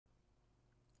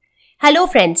Hello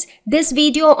friends, this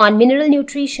video on mineral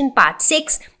nutrition part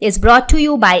 6 is brought to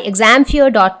you by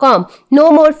examfear.com.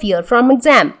 No more fear from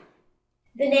exam.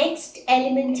 The next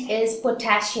element is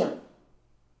potassium.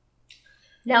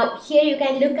 Now here you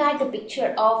can look at the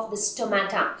picture of the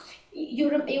stomata.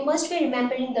 You must be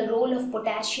remembering the role of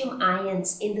potassium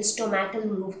ions in the stomatal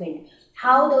movement.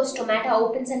 How those stomata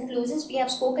opens and closes, we have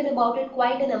spoken about it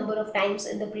quite a number of times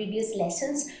in the previous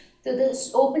lessons. So the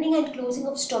opening and closing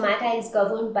of stomata is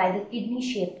governed by the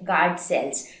kidney-shaped guard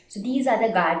cells. So these are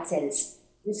the guard cells.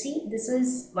 You see, this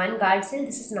is one guard cell,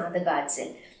 this is another guard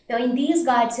cell. Now in these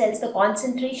guard cells, the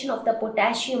concentration of the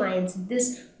potassium ions,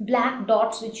 this black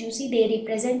dots which you see, they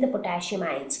represent the potassium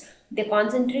ions. The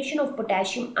concentration of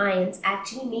potassium ions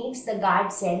actually makes the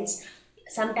guard cells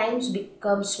sometimes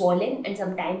become swollen and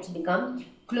sometimes become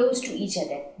close to each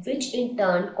other, which in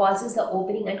turn causes the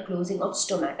opening and closing of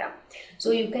stomata.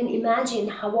 So you can imagine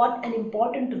what an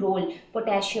important role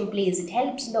potassium plays. It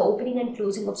helps in the opening and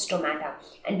closing of stomata,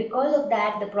 and because of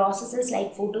that the processes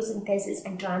like photosynthesis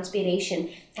and transpiration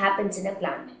happens in a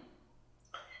plant.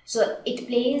 So it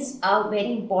plays a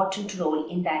very important role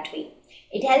in that way.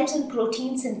 It helps in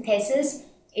protein synthesis.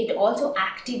 It also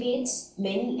activates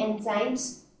many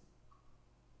enzymes.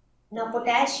 Now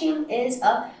potassium is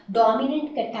a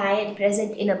dominant cation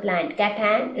present in a plant.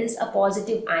 Cation is a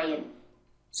positive ion.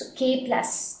 So K+,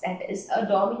 that is a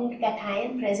dominant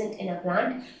cation present in a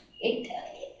plant. It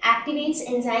activates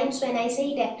enzymes. When I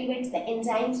say it activates the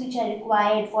enzymes which are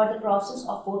required for the process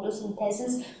of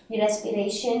photosynthesis, the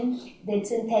respiration, the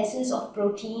synthesis of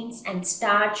proteins and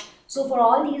starch. So for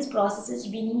all these processes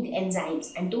we need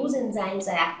enzymes, and those enzymes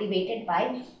are activated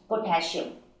by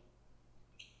potassium.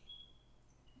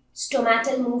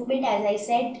 Stomatal movement, as I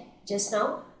said just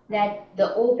now, that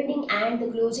the opening and the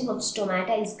closing of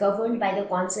stomata is governed by the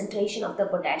concentration of the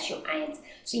potassium ions.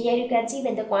 So here you can see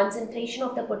when the concentration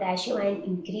of the potassium ion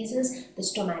increases, the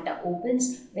stomata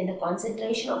opens. When the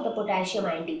concentration of the potassium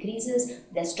ion decreases,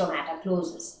 the stomata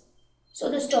closes. So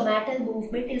the stomatal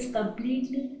movement is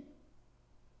completely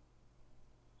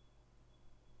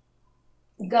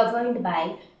governed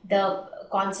by the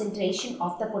concentration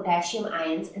of the potassium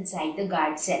ions inside the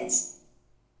guard cells.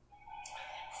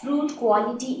 Fruit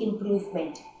quality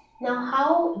improvement. Now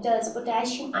how does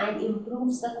potassium ion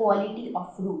improves the quality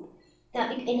of fruit?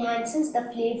 Now it enhances the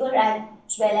flavor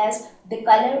as well as the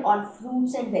color on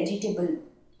fruits and vegetable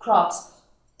crops.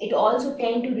 It also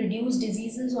tends to reduce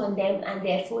diseases on them, and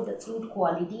therefore the fruit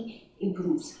quality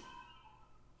improves.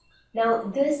 Now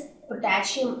this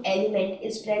potassium element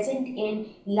is present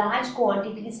in large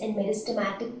quantities in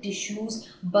meristematic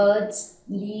tissues, buds,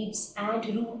 leaves and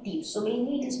root tips. So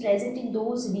mainly it is present in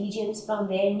those regions from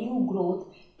where new growth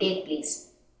take place.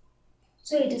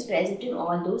 So it is present in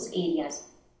all those areas.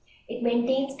 It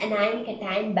maintains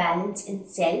anion-cation balance in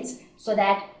cells so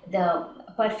that the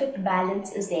perfect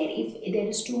balance is there. If there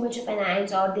is too much of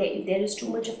anions or if there is too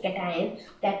much of cation,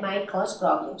 that might cause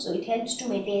problems. So it helps to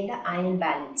maintain the ion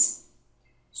balance.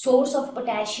 Source of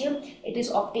potassium, it is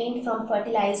obtained from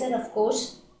fertilizer, of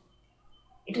course.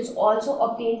 It is also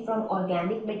obtained from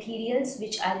organic materials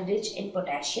which are rich in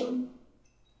potassium.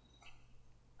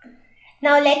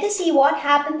 Now let us see what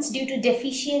happens due to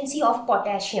deficiency of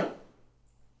potassium.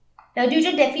 Now due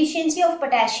to deficiency of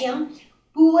potassium,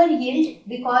 poor yield,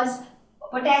 because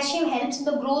potassium helps in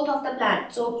the growth of the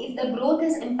plant. So if the growth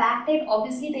is impacted,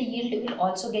 obviously the yield will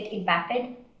also get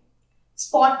impacted.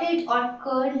 Spotted or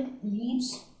curled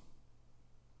leaves.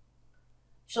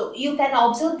 So you can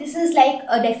observe this is like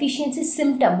a deficiency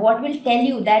symptom. What will tell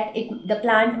you that the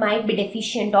plant might be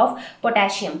deficient of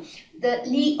potassium?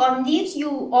 On leaves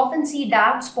you often see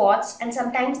dark spots, and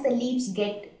sometimes the leaves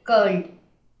get curled.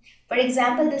 For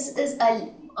example, this is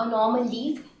a normal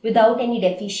leaf without any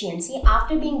deficiency.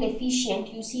 After being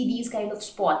deficient, you see these kind of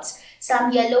spots.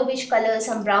 Some yellowish color,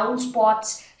 some brown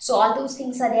spots. So all those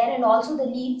things are there, and also the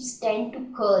leaves tend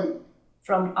to curl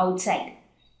from outside.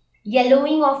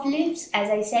 Yellowing of leaves,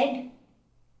 as I said.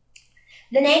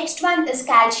 The next one is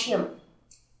calcium.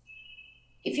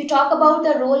 If you talk about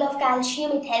the role of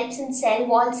calcium, it helps in cell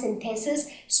wall synthesis,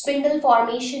 spindle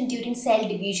formation during cell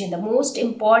division, the most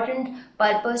important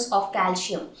purpose of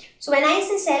calcium. So when I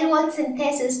say cell wall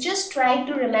synthesis, just try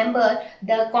to remember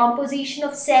the composition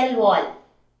of cell wall.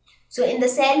 So in the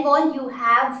cell wall you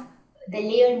have the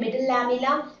layer middle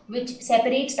lamella which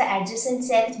separates the adjacent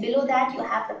cells. Below that you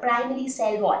have the primary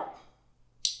cell wall,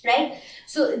 right?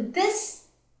 So this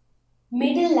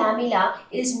middle lamella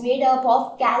is made up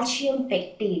of calcium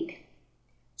pectate.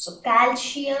 So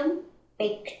calcium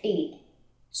pectate.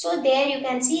 So there you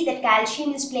can see that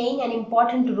calcium is playing an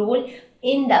important role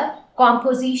in the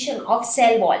composition of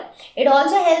cell wall. It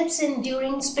also helps in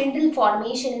during spindle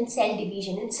formation and cell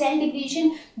division. In cell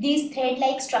division, these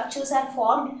thread-like structures are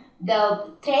formed.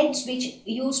 The threads which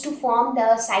used to form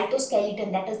the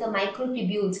cytoskeleton, that is the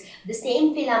microtubules, the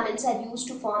same filaments are used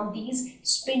to form these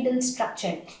spindle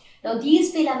structure. Now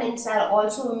these filaments are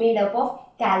also made up of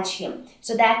calcium.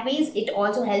 So that ways it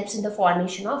also helps in the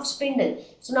formation of spindle.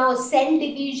 So now cell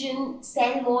division,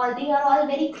 cell wall, they are all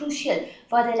very crucial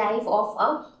for the life of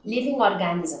a living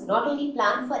organism, not only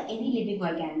plant, for any living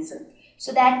organism.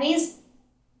 So that ways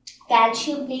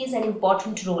calcium plays an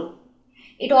important role.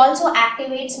 It also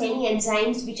activates many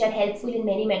enzymes which are helpful in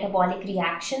many metabolic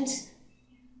reactions.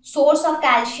 Source of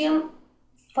calcium,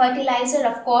 fertilizer,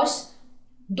 of course,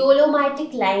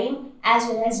 dolomitic lime as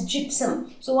well as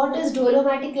gypsum. So what is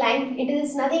dolomitic lime? It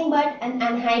is nothing but an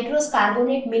anhydrous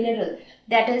carbonate mineral.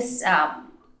 That is,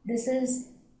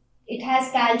 it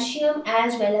has calcium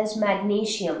as well as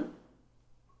magnesium.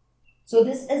 So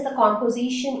this is the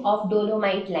composition of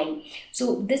dolomite lime.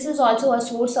 So this is also a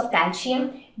source of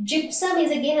calcium. Gypsum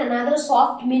is again another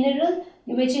soft mineral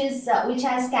which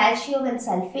has calcium and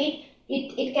sulfate.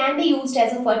 It can be used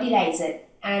as a fertilizer,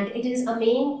 and it is a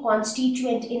main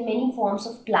constituent in many forms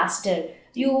of plaster.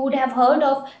 You would have heard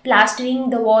of plastering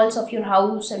the walls of your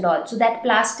house and all. So that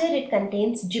plaster, it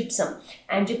contains gypsum,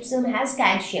 and gypsum has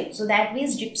calcium. So that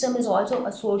means gypsum is also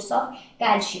a source of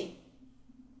calcium.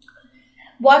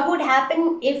 What would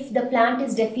happen if the plant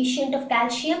is deficient of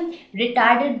calcium?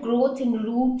 Retarded growth in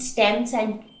roots, stems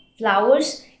and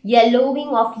flowers, yellowing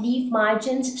of leaf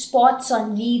margins, spots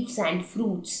on leaves and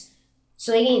fruits.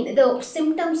 So again, the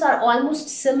symptoms are almost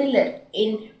similar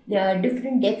in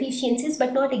different deficiencies,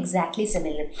 but not exactly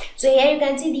similar. So here you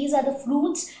can see these are the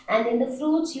fruits, and in the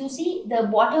fruits you see the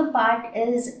bottom part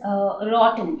is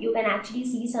rotten. You can actually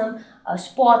see some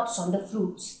spots on the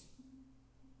fruits.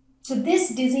 So this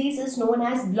disease is known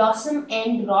as blossom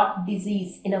end rot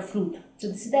disease in a fruit. So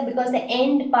this is because the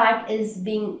end part is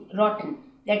being rotten.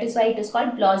 That is why it is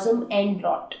called blossom end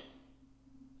rot.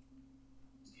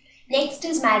 Next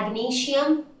is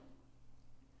magnesium.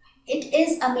 It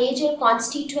is a major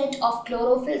constituent of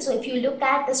chlorophyll. So if you look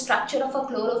at the structure of a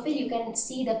chlorophyll, you can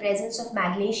see the presence of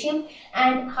magnesium.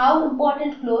 And how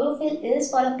important chlorophyll is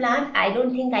for a plant, I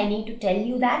don't think I need to tell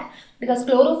you that, because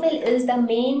chlorophyll is the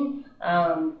main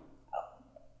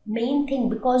thing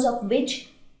because of which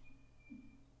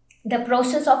the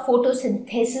process of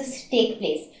photosynthesis take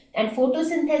place. And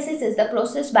photosynthesis is the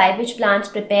process by which plants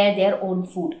prepare their own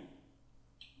food.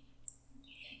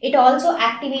 It also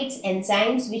activates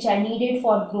enzymes which are needed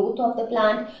for growth of the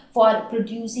plant, for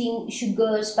producing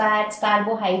sugars, fats,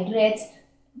 carbohydrates.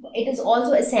 It is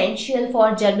also essential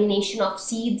for germination of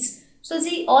seeds. So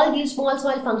see, all these small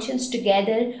functions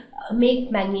together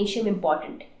make magnesium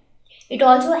important. It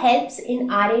also helps in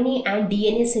RNA and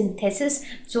DNA synthesis.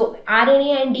 So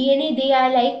RNA and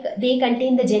DNA, they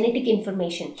contain the genetic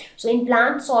information. So in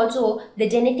plants also, the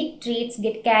genetic traits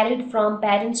get carried from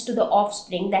parents to the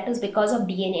offspring. That is because of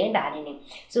DNA and RNA.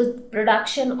 So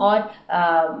production or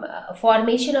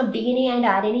formation of DNA and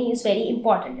RNA is very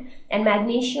important. And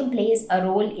magnesium plays a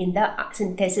role in the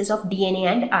synthesis of DNA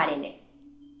and RNA.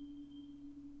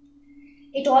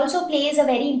 It also plays a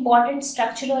very important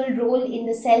structural role in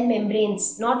the cell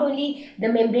membranes, not only the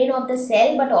membrane of the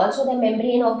cell but also the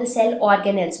membrane of the cell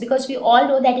organelles, because we all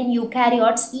know that in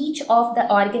eukaryotes each of the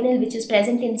organelle which is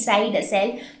present inside a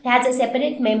cell has a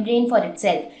separate membrane for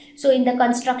itself. So in the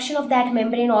construction of that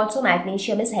membrane also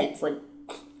magnesium is helpful.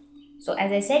 So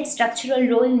as I said, structural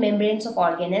role in membranes of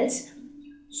organelles.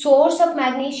 Source of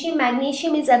magnesium,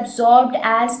 magnesium is absorbed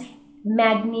as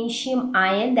magnesium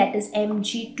ion, that is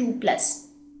Mg2+.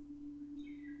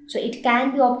 So it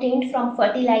can be obtained from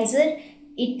fertilizer.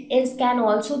 It can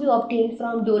also be obtained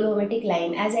from dolomitic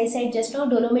lime. As I said just now,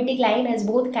 dolomitic lime has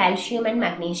both calcium and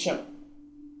magnesium.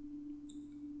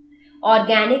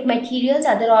 Organic materials,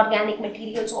 other organic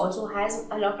materials also has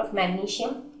a lot of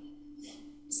magnesium.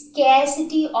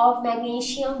 Scarcity of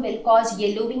magnesium will cause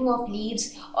yellowing of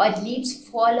leaves, or leaves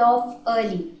fall off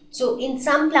early. So in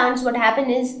some plants what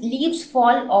happens is leaves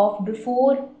fall off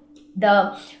before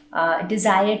the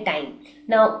desired time.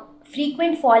 Now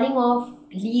frequent falling off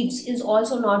leaves is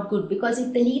also not good, because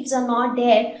if the leaves are not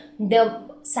there, the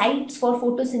sites for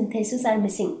photosynthesis are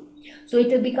missing. So it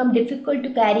will become difficult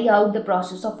to carry out the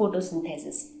process of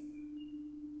photosynthesis.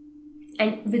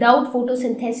 And without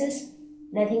photosynthesis,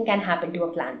 nothing can happen to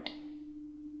a plant.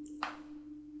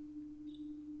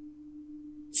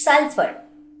 Sulphur.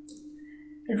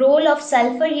 Role of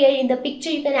sulphur here in the picture,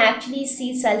 you can actually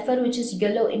see sulphur which is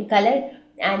yellow in color,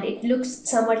 and it looks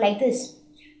somewhat like this.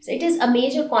 So it is a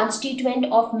major constituent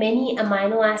of many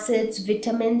amino acids,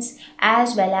 vitamins,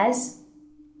 as well as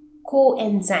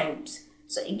coenzymes.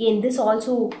 So again, this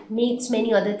also makes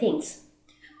many other things.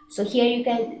 So here you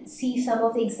can see some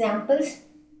of the examples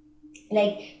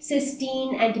like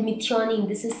cysteine and methionine.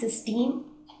 This is cysteine.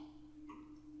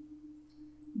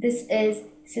 This is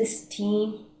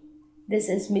cysteine. This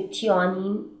is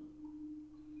methionine.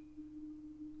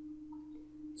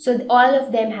 So all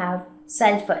of them have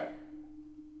sulfur.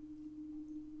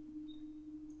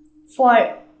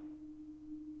 For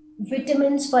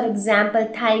vitamins, for example,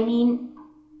 thiamine,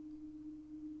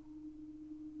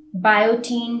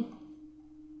 biotin.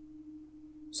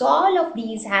 So all of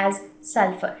these has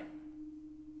sulfur.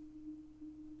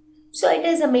 So it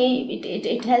is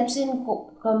it helps in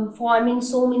forming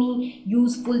so many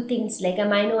useful things like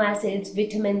amino acids,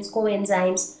 vitamins,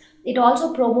 coenzymes. It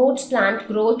also promotes plant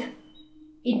growth.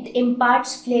 It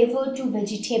imparts flavor to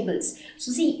vegetables.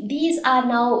 So see, these are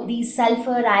now these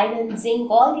sulfur, iron,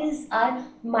 zinc, all these are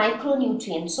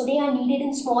micronutrients. So they are needed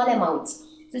in small amounts.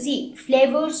 So see,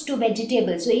 flavors to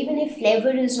vegetables. So even if flavor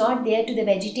is not there to the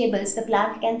vegetables, the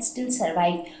plant can still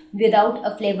survive without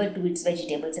a flavor to its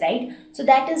vegetables, right? So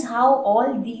that is how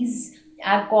all these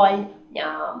are called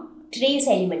trace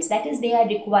elements. That is, they are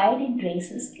required in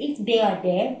traces. If they are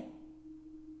there,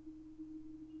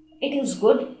 it is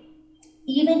good.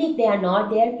 Even if they are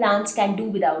not there, plants can do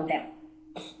without them.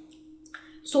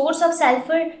 Source of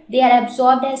sulfur, they are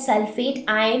absorbed as sulfate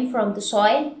ion from the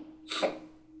soil.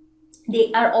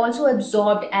 They are also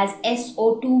absorbed as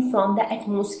SO2 from the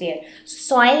atmosphere.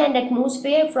 Soil and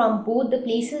atmosphere, from both the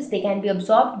places they can be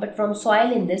absorbed, but from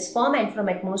soil in this form and from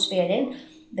atmosphere in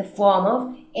the form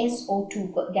of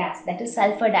SO2 gas, that is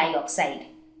sulfur dioxide.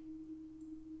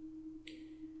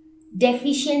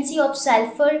 Deficiency of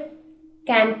sulfur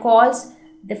can cause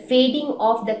the fading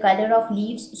of the color of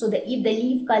leaves. So if the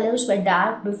leaf colors were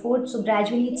dark before, so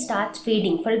gradually it starts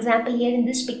fading. For example, here in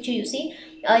this picture you see,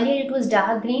 earlier it was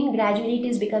dark green, gradually it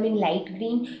is becoming light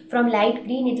green. From light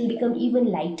green it will become even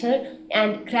lighter,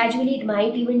 and gradually it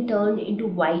might even turn into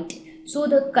white. So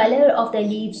the color of the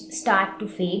leaves start to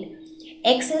fade.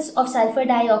 Excess of sulfur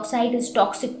dioxide is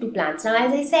toxic to plants. Now,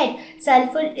 as I said,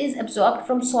 sulfur is absorbed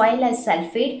from soil as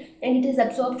sulfate, and it is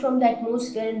absorbed from the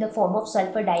atmosphere in the form of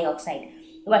sulfur dioxide.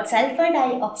 But sulfur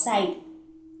dioxide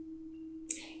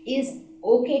is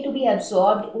okay to be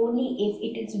absorbed only if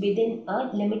it is within a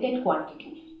limited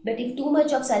quantity. But if too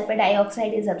much of sulfur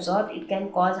dioxide is absorbed, it can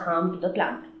cause harm to the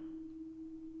plant.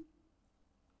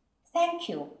 Thank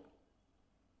you.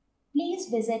 Please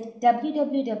visit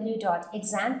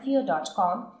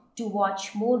www.examfear.com to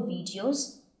watch more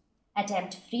videos,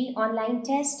 attempt free online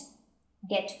test,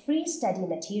 get free study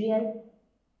material,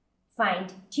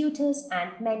 find tutors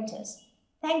and mentors.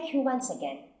 Thank you once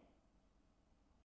again.